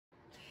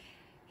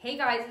Hey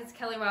guys, it's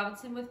Kelly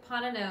Robinson with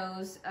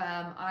Panna.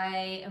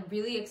 I am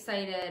really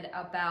excited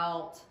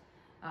about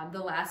the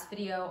last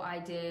video I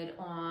did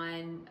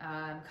on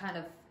kind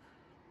of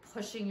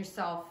pushing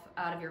yourself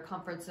out of your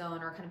comfort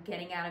zone or kind of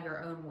getting out of your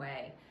own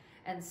way.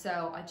 And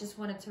so I just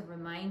wanted to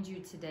remind you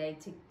today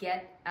to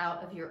get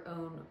out of your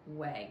own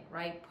way,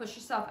 right? Push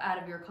yourself out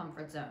of your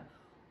comfort zone.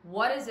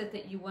 What is it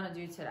that you want to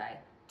do today?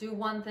 Do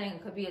one thing.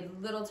 It could be a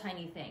little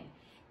tiny thing.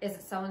 Is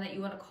it someone that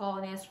you want to call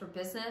and ask for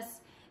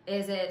business?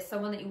 Is it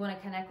someone that you want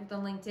to connect with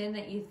on LinkedIn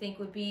that you think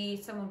would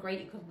be someone great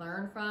you could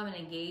learn from and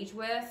engage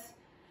with?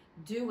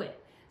 Do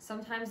it.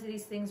 Sometimes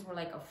these things we're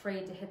like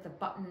afraid to hit the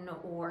button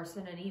or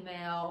send an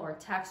email or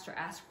text or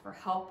ask for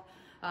help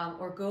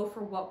or go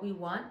for what we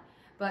want.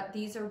 But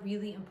these are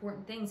really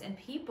important things, and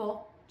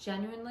people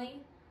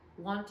genuinely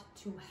want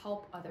to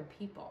help other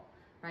people,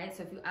 right?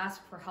 So if you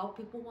ask for help,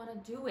 people want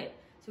to do it.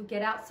 So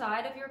get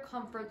outside of your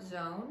comfort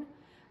zone.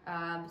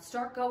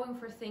 Start going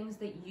for things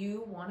that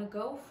you want to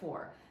go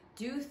for.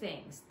 Do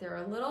things. They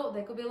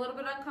could be a little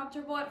bit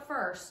uncomfortable at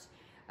first,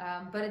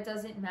 but it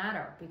doesn't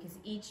matter because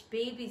each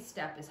baby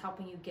step is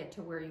helping you get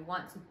to where you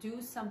want. So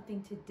do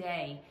something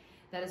today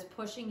that is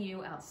pushing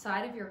you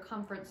outside of your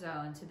comfort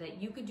zone so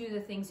that you can do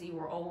the things that you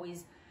were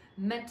always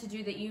meant to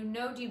do, that you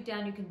know deep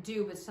down you can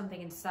do, but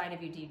something inside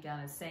of you deep down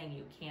is saying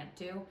you can't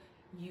do.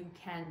 You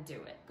can do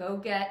it. Go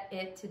get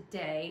it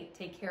today.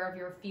 Take care of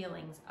your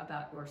feelings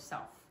about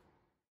yourself.